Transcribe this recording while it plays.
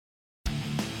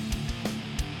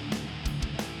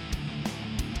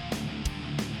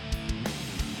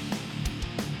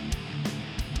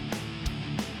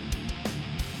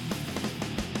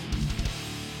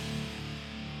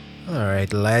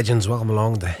Alright, legends, welcome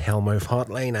along to Hellmouth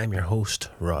Hotline. I'm your host,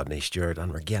 Rodney Stewart,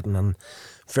 and we're getting on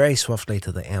very swiftly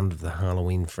to the end of the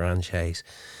Halloween franchise.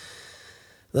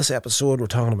 This episode, we're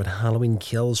talking about Halloween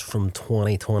Kills from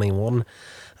 2021,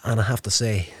 and I have to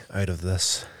say, out of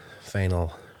this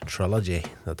final trilogy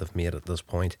that they've made at this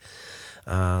point,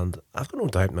 and I've got no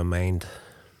doubt in my mind,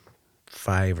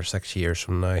 5 or 6 years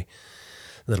from now,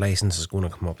 the license is going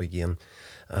to come up again,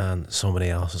 and somebody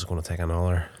else is going to take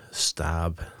another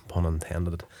stab, pun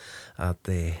intended, at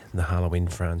the Halloween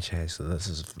franchise. So this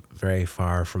is very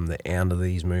far from the end of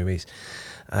these movies.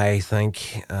 I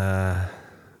think they're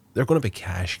going to be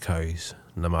cash cows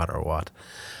no matter what.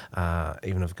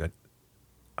 Even if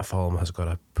a film has got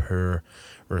a poor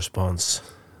response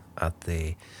at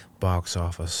the box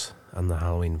office and the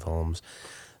Halloween films,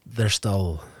 they're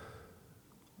still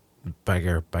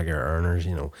bigger earners,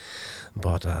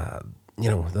 But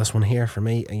this one here for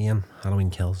me, again, Halloween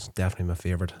Kills, definitely my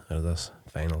favourite out of this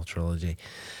final trilogy.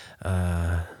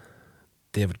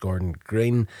 David Gordon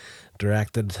Green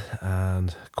directed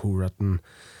and co-written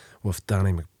with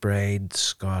Danny McBride,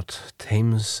 Scott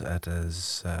Thames. It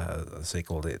is a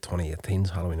sequel to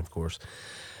 2018's Halloween, of course,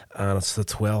 and it's the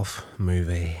 12th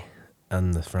movie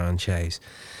in the franchise.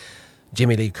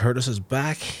 Jamie Lee Curtis is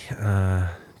back.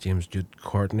 James Jude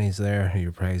Courtney's there,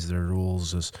 who reprised their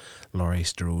roles as Laurie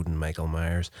Strode and Michael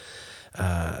Myers.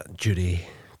 Judy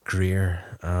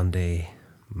Greer, Andy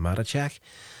Matichak,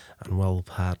 and Will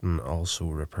Patton also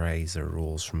reprised their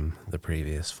roles from the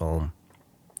previous film.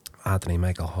 Anthony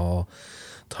Michael Hall,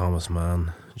 Thomas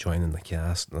Mann joining the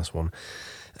cast in this one.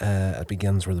 It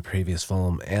begins where the previous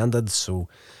film ended, so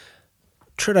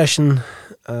tradition.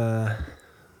 The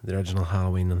original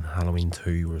Halloween and Halloween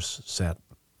 2 was set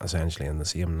essentially in the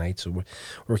same night, so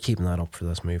we're keeping that up for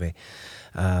this movie.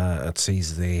 It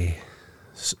sees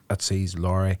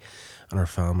Laurie and her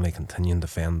family continuing to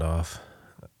fend off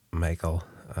Michael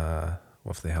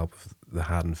with the help of the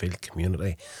Haddonfield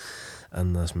community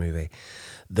in this movie.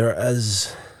 There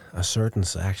is a certain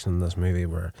section in this movie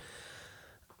where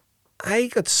I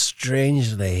got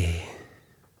strangely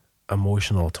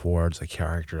emotional towards a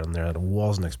character in there that I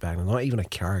wasn't expecting. Not even a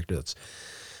character that's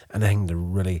anything to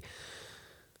really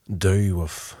do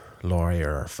with Laurie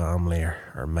or her family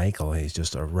or Michael. He's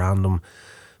just a random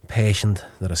patient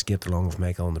that escaped along with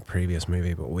Michael in the previous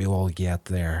movie, but we all get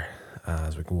there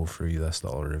as we go through this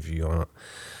little review on it.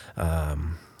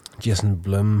 Jason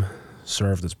Blum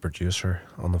served as producer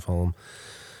on the film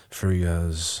through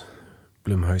his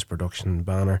Blumhouse production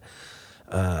banner,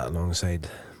 alongside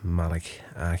Malik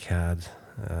Akkad.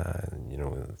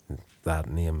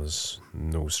 That name is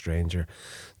no stranger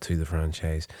to the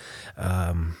franchise.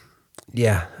 Where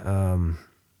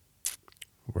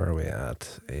are we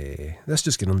at? Let's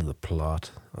just get into the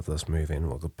plot of this movie, and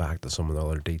we'll go back to some of the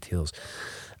other details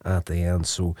at the end.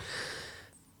 So,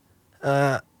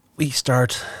 we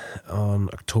start on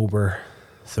October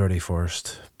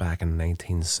 31st, back in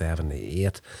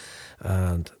 1978,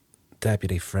 and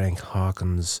Deputy Frank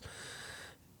Hawkins,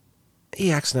 he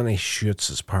accidentally shoots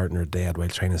his partner dead while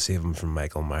trying to save him from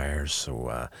Michael Myers.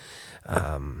 So,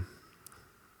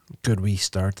 good wee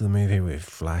start to the movie. We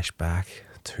flash back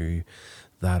to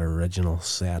that original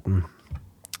setting,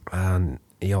 and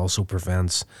he also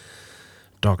prevents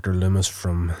Dr. Loomis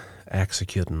from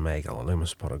executing Michael.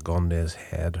 Loomis put a gun to his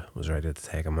head, was ready to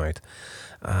take him out,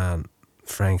 and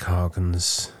Frank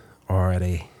Hawkins,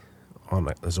 already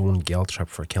on his own guilt trip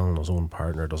for killing his own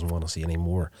partner, doesn't want to see any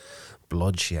more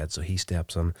bloodshed, so he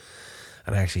steps in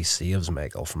and actually saves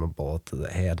Michael from a bullet to the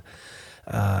head.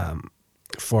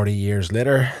 40 years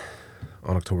later,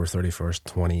 on October 31st,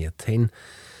 2018,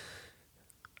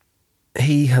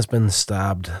 he has been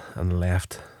stabbed and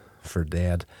left for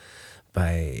dead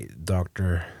by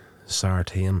Dr.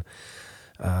 Sartain.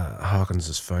 Hawkins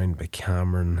is found by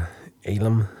Cameron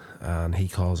Elam, and he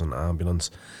calls an ambulance.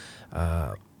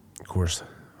 Of course,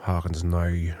 Hawkins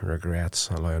now regrets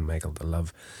allowing Michael to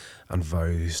live and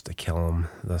vows to kill him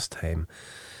this time.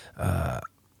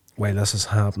 While this is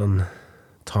happening,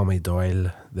 Tommy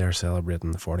Doyle, they're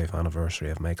celebrating the 40th anniversary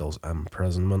of Michael's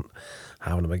imprisonment,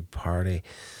 having a big party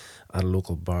at a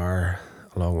local bar,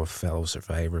 along with fellow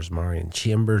survivors Marion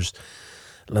Chambers,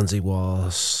 Lindsay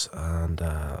Wallace, and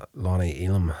Lonnie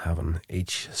Elam, having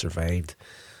each survived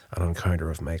an encounter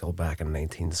with Michael back in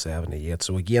 1978.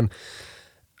 So again,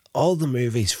 all the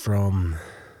movies from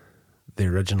the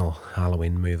original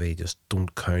Halloween movie just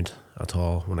don't count at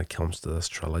all when it comes to this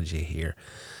trilogy here.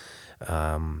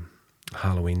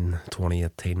 Halloween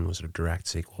 2018 was a direct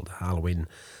sequel to Halloween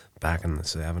back in the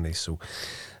 70s. So,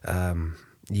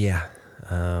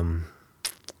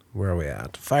 where are we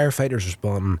at? Firefighters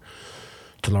responding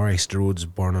to Laurie Strode's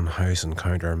burning house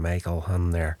encounter Michael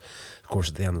in there. Of course,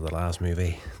 at the end of the last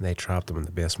movie, they trapped him in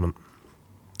the basement,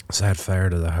 set fire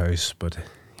to the house, but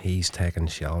he's taking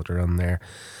shelter in there.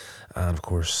 And of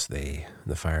course, the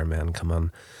firemen come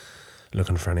in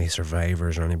looking for any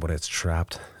survivors or anybody that's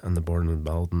trapped in the burning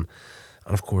building.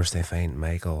 And of course, they find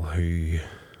Michael, who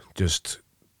just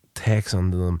takes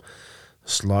onto them,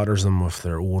 slaughters them with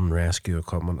their own rescue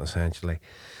equipment, essentially.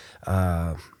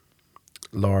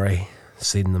 Laurie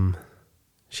seen them.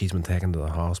 She's been taken to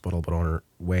the hospital, but on her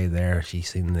way there, she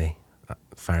seen the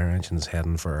fire engines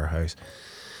heading for her house.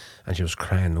 And she was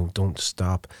crying, no, don't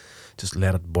stop. Just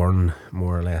let it burn,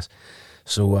 more or less.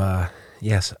 So,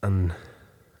 yes, and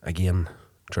again,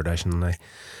 traditionally,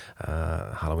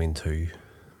 Halloween 2,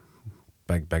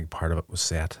 big part of it was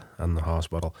set in the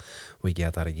hospital. We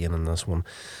get that again in this one.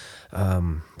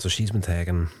 So she's been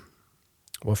taken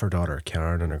with her daughter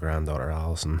Karen and her granddaughter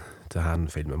Alison to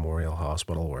Haddonfield Memorial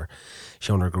Hospital, where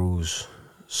she undergoes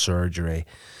surgery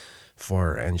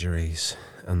for injuries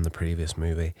in the previous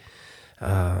movie.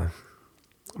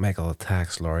 Michael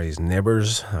attacks Laurie's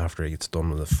neighbours after he gets done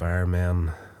with the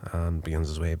firemen and begins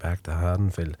his way back to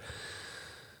Haddonfield.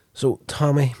 So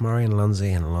Tommy, Marion,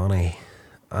 Lindsay and Lonnie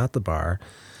at the bar,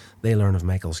 they learn of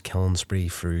Michael's killing spree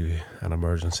through an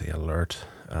emergency alert,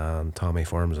 and Tommy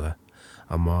forms a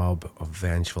mob of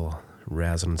vengeful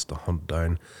residents to hunt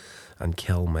down and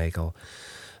kill Michael.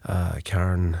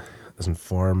 Karen is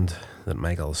informed that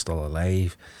Michael is still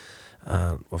alive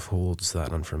and withholds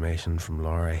that information from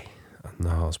Laurie in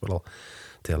the hospital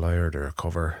to allow her to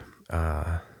recover,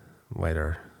 while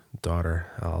her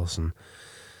daughter Alison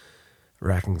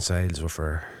reconciles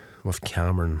with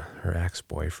Cameron, her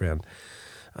ex-boyfriend,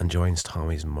 and joins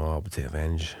Tommy's mob to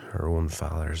avenge her own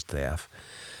father's death.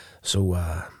 So,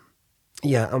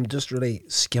 yeah, I'm just really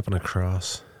skipping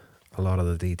across a lot of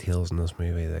the details in this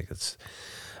movie. Like, it's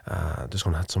just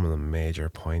going to hit some of the major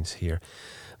points here,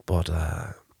 but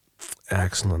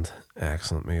excellent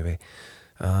movie.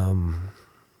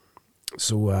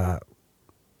 So,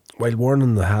 while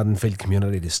warning the Haddonfield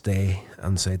community to stay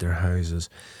inside their houses,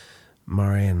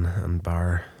 Marion and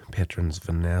bar patrons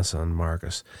Vanessa and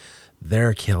Marcus,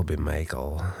 they're killed by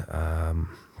Michael.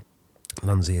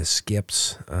 Lindsay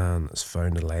escapes and is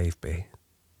found alive by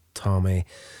Tommy,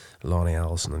 Lonnie,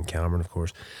 Allison and Cameron, of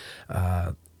course.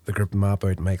 The group map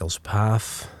out Michael's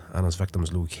path and his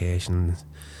victim's location.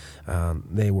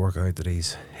 They work out that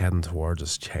he's heading towards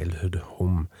his childhood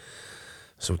home.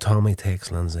 So Tommy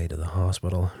takes Lindsay to the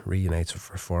hospital, reunites with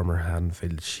her former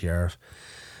Haddonfield sheriff,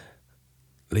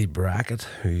 Lee Brackett,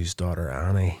 whose daughter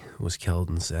Annie was killed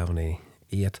in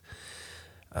 1978,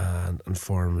 and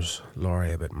informs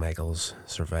Laurie about Michael's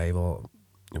survival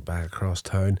back across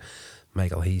town.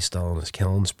 Michael, he's still on his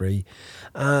killing spree.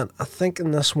 And I think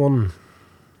in this one,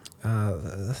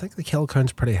 I think the kill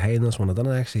count's pretty high in this one. I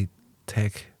didn't actually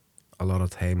take a lot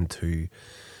of time to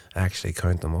actually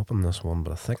count them up in this one,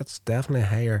 but I think it's definitely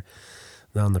higher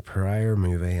than the prior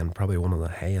movie and probably one of the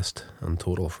highest in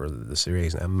total for the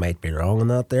series. I might be wrong on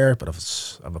that there, but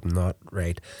if I'm not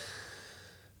right,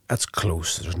 it's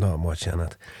close. There's not much in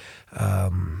it.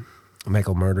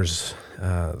 Michael murders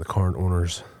the current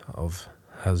owners of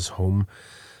his home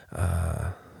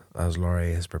as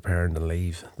Laurie is preparing to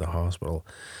leave the hospital.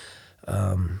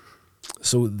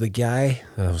 So the guy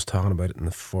that I was talking about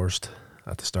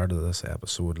at the start of this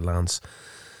episode, Lance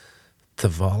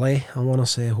Tavalli, I want to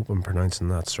say, I hope I'm pronouncing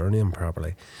that surname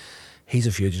properly. He's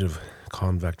a fugitive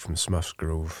convict from Smith's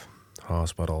Grove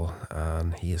Hospital,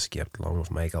 and he escaped along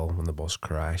with Michael when the bus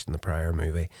crashed in the prior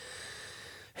movie.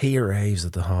 He arrives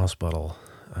at the hospital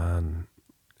and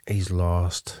he's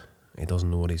lost. He doesn't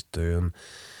know what he's doing,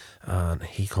 and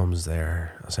he comes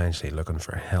there essentially looking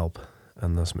for help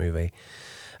in this movie,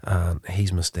 and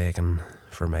he's mistaken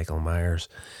for Michael Myers.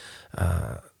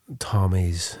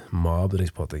 Tommy's mob that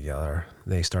he's put together,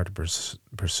 they start to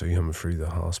pursue him through the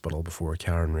hospital before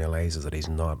Karen realises that he's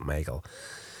not Michael.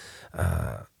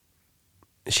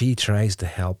 She tries to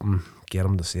help him, get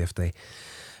him to safety,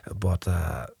 but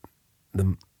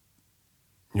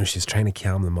she's trying to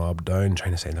calm the mob down,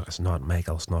 trying to say, look, it's not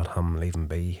Michael, it's not him, leave him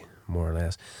be, more or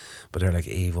less. But they're like,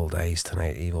 evil days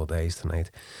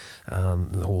tonight.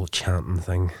 And the whole chanting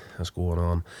thing is going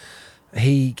on.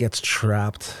 He gets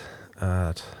trapped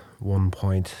at one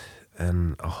point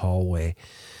in a hallway.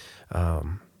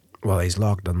 He's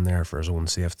locked in there for his own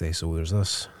safety, so there's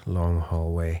this long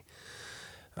hallway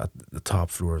at the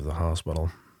top floor of the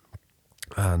hospital,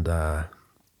 and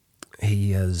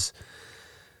he is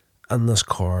in this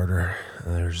corridor,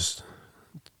 and there's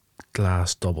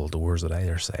glass double doors at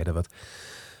either side of it.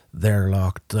 They're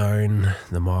locked down,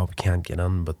 the mob can't get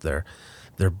in, but they're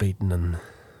beaten and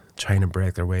trying to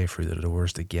break their way through the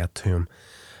doors to get to him,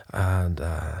 and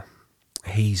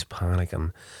he's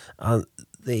panicking. And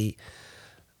the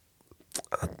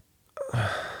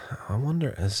I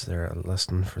wonder, is there a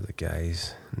listing for the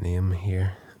guy's name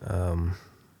here? No,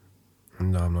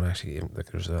 I'm not actually.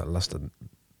 There's a list of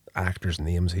actors'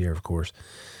 names here, of course,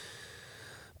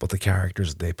 but the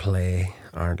characters they play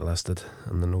aren't listed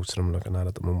in the notes that I'm looking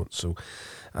at the moment. So,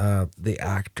 the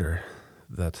actor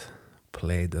that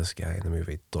played this guy in the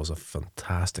movie does a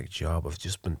fantastic job of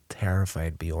just being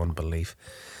terrified beyond belief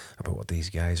about what these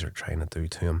guys are trying to do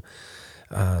to him,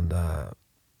 and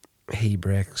he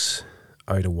breaks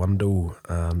out a window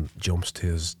and jumps to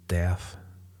his death,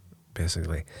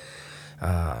 basically.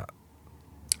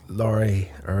 Laurie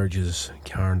urges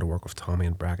Karen to work with Tommy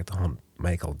and Brackett to hunt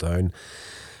Michael down.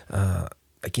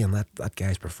 Again, that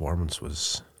guy's performance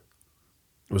was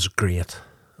great,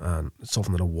 and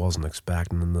something that I wasn't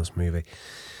expecting in this movie.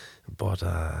 But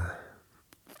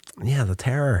yeah, the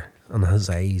terror in his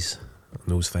eyes in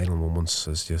those final moments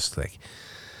is just like,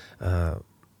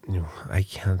 I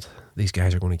can't. These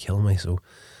guys are going to kill me, so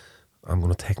I'm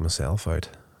going to take myself out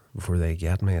before they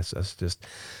get me. It's just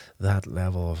that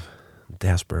level of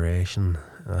desperation,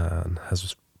 and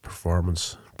his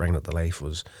performance bringing it to life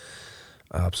was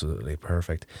absolutely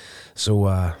perfect. So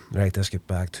right, let's get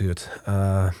back to it.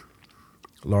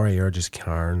 Laurie urges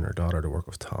Karen, her daughter, to work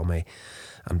with Tommy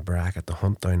and Brackett to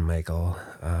hunt down Michael.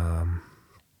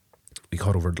 We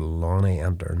cut over to Lonnie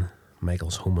entering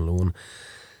Michael's home alone.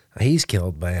 He's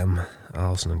killed by him.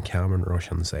 Alison and Cameron rush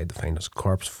inside to find his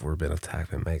corpse before being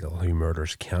attacked by Michael, who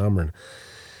murders Cameron.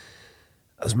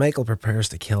 As Michael prepares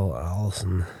to kill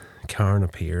Alison, Karen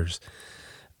appears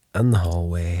in the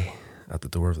hallway at the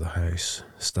door of the house,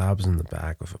 stabs him in the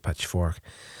back with a pitchfork,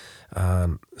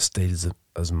 and steals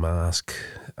his mask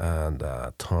and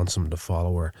taunts him to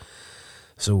follow her.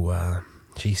 So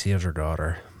she saves her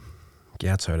daughter,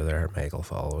 gets out of there. Michael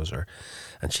follows her,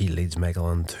 and she leads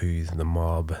Michael into the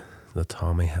mob that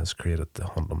Tommy has created to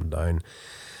hunt him down,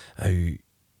 who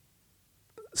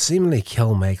seemingly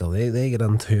kill Michael. They get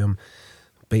into him,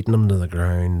 beating him to the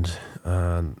ground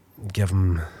and give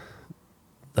him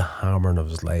the hammering of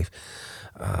his life.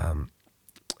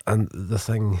 And the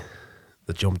thing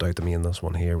that jumped out to me in this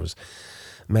one here was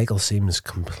Michael seems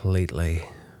completely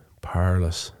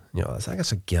powerless. I think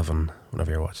it's a given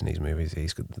whenever you're watching these movies.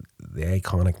 He's got the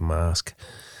iconic mask,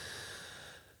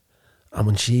 and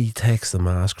when she takes the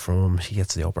mask from him, she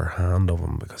gets the upper hand of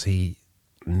him because he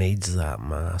needs that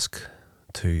mask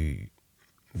to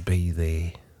be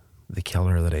the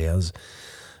killer that he is,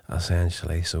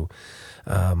 essentially. So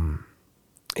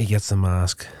he gets the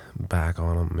mask back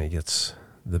on him. He gets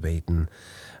the beating.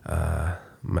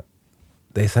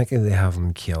 They think they have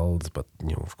him killed, but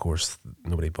of course,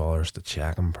 nobody bothers to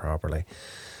check him properly.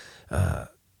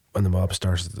 When the mob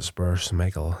starts to disperse,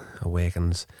 Michael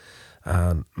awakens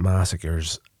and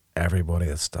massacres everybody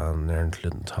that's standing there,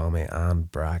 including Tommy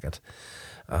and Brackett.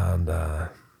 And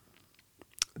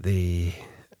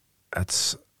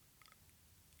it's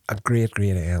a great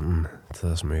ending to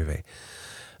this movie,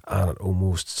 and it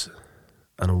almost,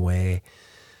 in a way,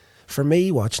 for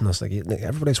me, watching this, like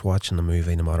everybody's watching the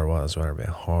movie, no matter what, whether it be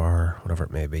horror, whatever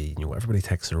it may be. Everybody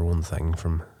takes their own thing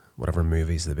from whatever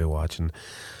movies they be watching.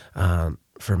 And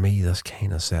for me, this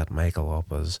kind of set Michael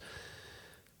up as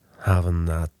having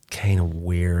that kind of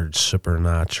weird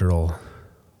supernatural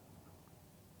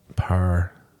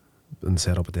power and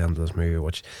set up at the end of this movie,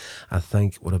 which I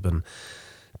think would have been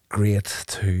great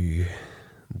to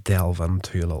delve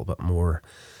into a little bit more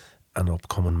in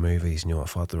upcoming movies. I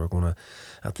thought they were going to,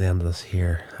 at the end of this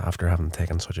here, after having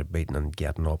taken such a beating and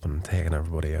getting up and taking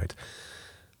everybody out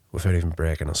without even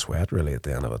breaking a sweat really at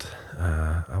the end of it,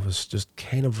 I was just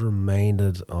kind of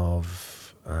reminded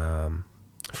of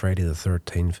Friday the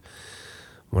 13th,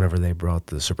 whenever they brought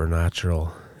the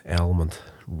supernatural element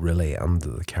really into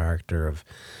the character of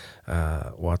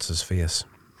what's his face,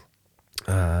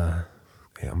 I'm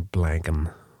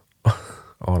blanking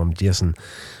on him, Jason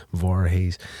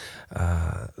Voorhees.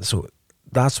 So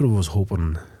that's what I was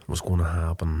hoping was going to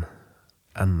happen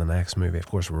in the next movie. Of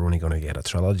course, we're only going to get a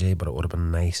trilogy, but it would have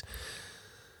been nice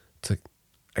to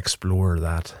explore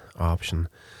that option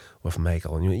with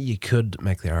Michael. And you could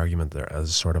make the argument there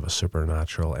is sort of a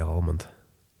supernatural element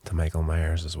to Michael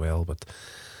Myers as well, but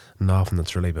nothing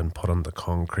that's really been put into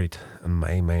concrete in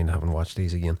my mind, having watched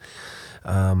these again.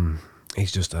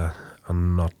 He's just a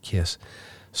nutcase.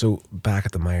 So back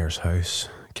at the Myers house,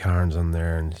 Karen's in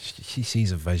there and she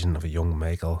sees a vision of a young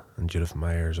Michael in Judith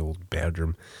Myers' old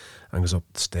bedroom and goes up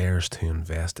the stairs to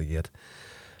investigate.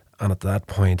 And at that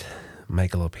point,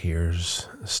 Michael appears,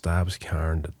 stabs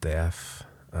Karen to death,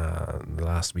 The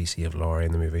last we see of Laurie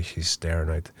in the movie, she's staring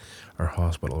out her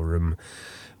hospital room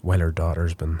while her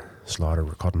daughter's been slaughtered.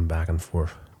 We're cutting back and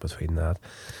forth between that.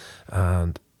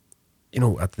 And,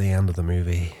 at the end of the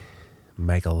movie,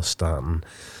 Michael's standing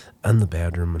in the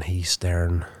bedroom and he's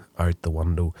staring out the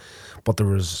window. But there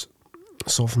was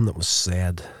something that was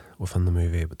said within the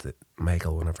movie about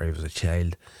Michael, whenever he was a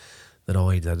child, that all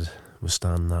he did was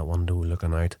stand in that window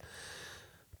looking out.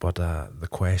 But the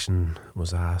question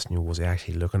was asked, was he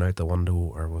actually looking out the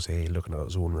window or was he looking at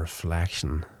his own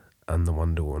reflection in the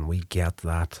window? And we get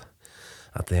that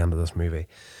at the end of this movie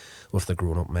with the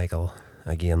grown-up Michael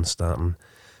again standing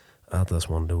at this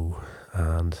window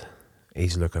and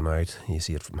he's looking out. You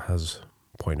see it from his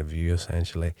point of view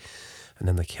essentially, and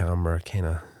then the camera kind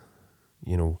of,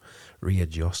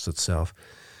 readjusts itself,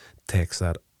 takes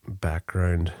that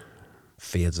background,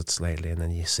 fades it slightly, and then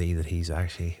you see that he's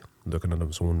actually looking at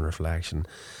his own reflection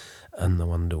in the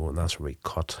window, and that's where we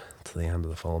cut to the end of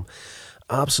the film.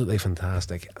 Absolutely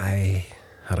fantastic. I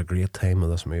had a great time with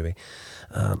this movie.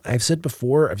 I've said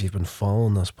before, if you've been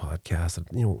following this podcast, that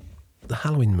the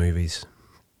Halloween movies,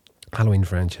 Halloween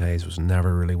franchise was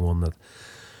never really one that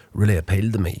really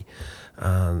appealed to me.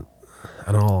 And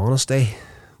in all honesty,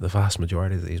 the vast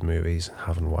majority of these movies,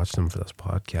 having watched them for this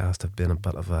podcast, have been a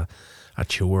bit of a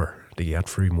chore to get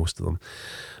through most of them.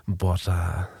 But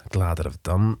glad that I've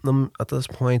done them at this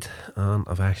point, and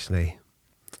I've actually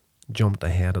jumped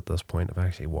ahead at this point. I've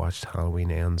actually watched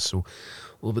Halloween Ends, so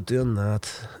we'll be doing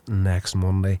that next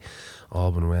Monday.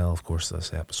 All been well, of course,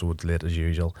 this episode's late as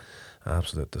usual.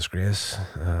 Absolute disgrace.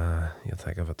 You'd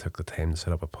think if I took the time to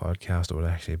set up a podcast, it would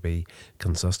actually be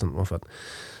consistent with it.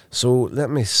 So let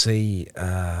me see,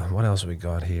 what else have we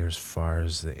got here as far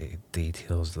as the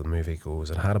details of the movie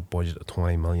goes. It had a budget of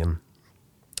 20 million,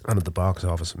 and at the box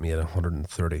office it made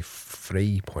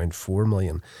 133.4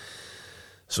 million.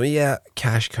 So yeah,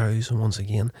 cash cows once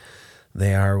again.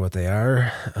 They are what they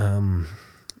are.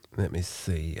 Let me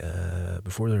see.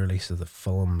 Before the release of the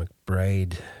film,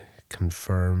 McBride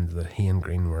confirmed that he and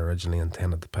Green were originally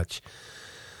intended to pitch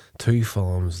 2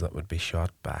 films that would be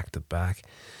shot back to back,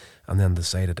 and then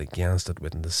decided against it,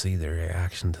 waiting to see their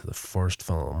reaction to the first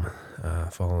film.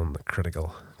 Following the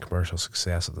critical commercial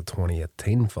success of the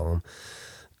 2018 film,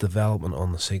 development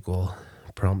on the sequel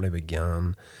promptly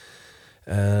began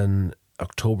in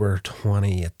October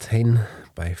 2018.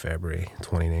 By February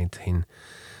 2019,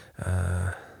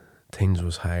 Teens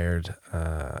was hired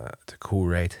to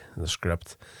co-write the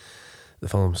script. The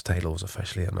film's title was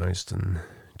officially announced in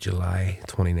July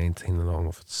 2019, along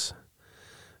with its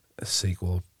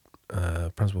sequel.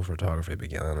 Principal photography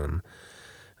began in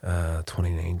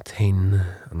 2019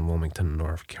 in Wilmington,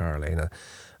 North Carolina,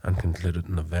 and concluded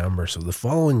in November. So the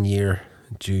following year,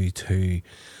 due to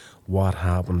what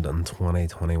happened in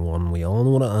 2021, we all know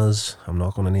what it is. I'm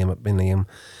not going to name it by name,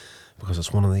 because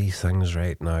it's one of these things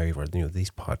right now where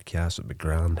these podcasts would be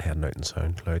grand heading out in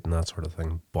SoundCloud and that sort of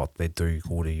thing, but they do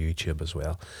go to YouTube as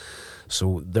well.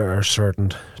 So there are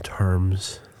certain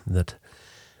terms that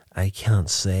I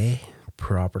can't say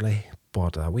properly,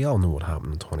 but we all know what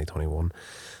happened in 2021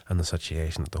 and the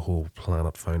situation that the whole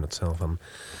planet found itself in.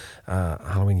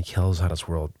 Halloween Kills had its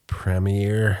world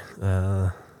premiere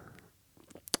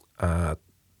at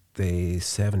the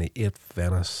 78th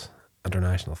Venice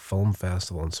International Film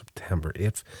Festival on September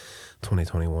 8th,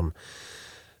 2021,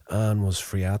 and was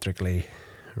theatrically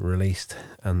released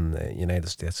in the United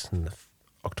States on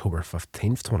October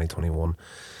 15th, 2021.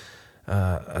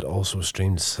 It also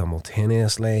streamed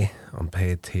simultaneously on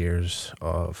paid tiers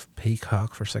of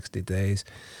Peacock for 60 days.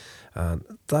 And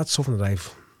that's something that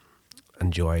I've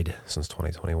enjoyed since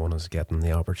 2021, is getting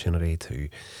the opportunity to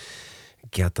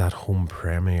get that home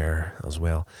premiere as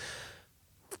well.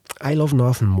 I love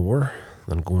nothing more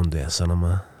than going to a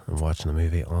cinema and watching a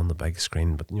movie on the big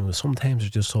screen, but sometimes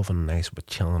there's just something nice about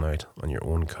chilling out on your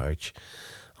own couch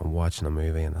and watching a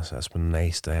movie, and it's been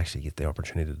nice to actually get the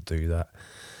opportunity to do that.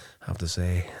 I have to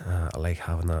say, I like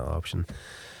having that option.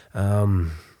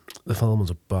 The film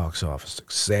was a box office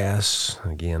success,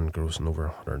 again grossing over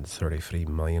 133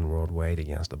 million worldwide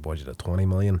against a budget of 20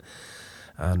 million,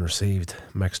 and received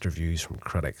mixed reviews from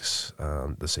critics.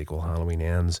 The sequel, Halloween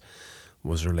Ends,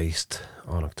 was released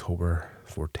on October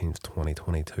 14th,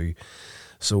 2022.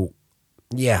 So,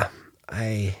 yeah,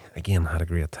 I, again, had a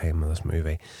great time with this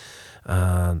movie.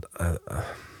 And,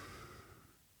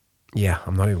 yeah,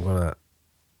 I'm not even going to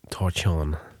touch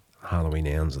on Halloween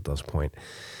Ends at this point.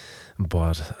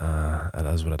 But it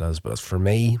is what it is. But for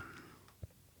me,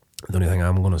 the only thing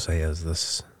I'm going to say is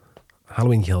this: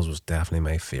 Halloween Kills was definitely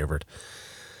my favourite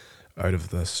out of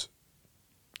this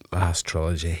last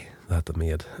trilogy that they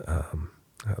made.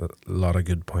 A lot of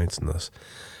good points in this.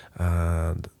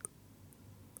 And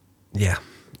yeah,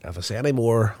 if I say any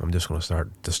more, I'm just going to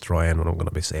start destroying what I'm going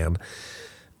to be saying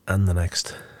in the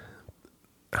next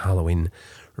Halloween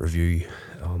review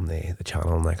on the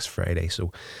channel next Friday.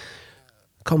 So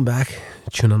come back,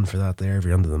 tune in for that there if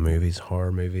you're into the movies,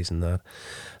 horror movies and that.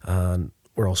 And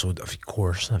we're also, of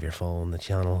course, if you're following the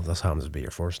channel, this happens to be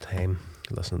your first time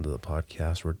listening to the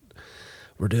podcast,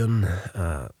 we're doing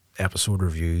episode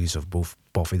reviews of both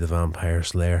Buffy the Vampire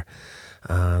Slayer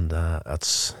and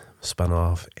its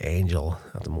spin-off Angel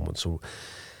at the moment. So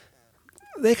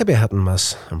they could be a hit and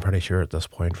miss, I'm pretty sure, at this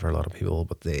point for a lot of people.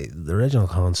 But the original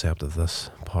concept of this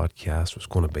podcast was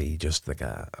going to be just like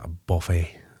a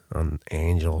Buffy and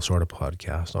Angel sort of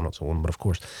podcast on its own. But of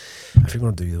course, if you're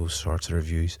going to do those sorts of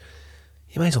reviews,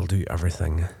 you might as well do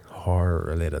everything horror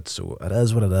related. So it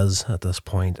is what it is at this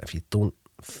point. If you don't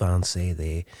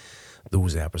fancy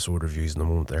those episode reviews in the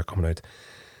moment they're coming out,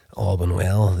 all been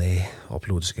well, the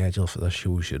upload schedule for this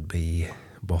show should be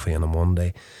Buffy on a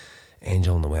Monday,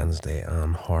 Angel on a Wednesday,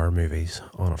 and horror movies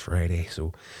on a Friday.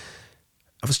 So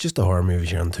if it's just the horror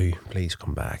movies you're into, please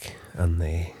come back and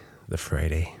the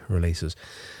Friday releases.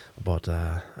 But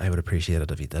I would appreciate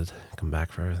it if you did come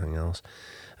back for everything else.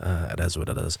 It is what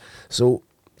it is. So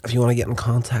if you want to get in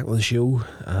contact with the show,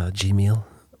 Gmail,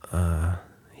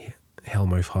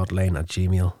 Hellmouth Hotline at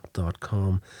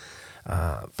gmail.com.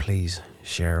 Please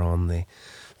share on the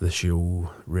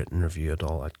show, written review it,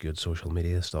 all that good social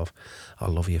media stuff. I'll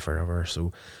love you forever.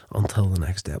 So until the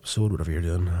next episode, whatever you're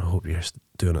doing, I hope you're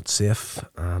doing it safe,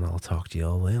 and I'll talk to you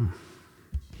all then.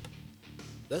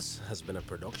 This has been a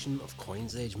production of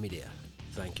Coins Age Media.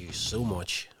 Thank you so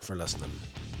much for listening.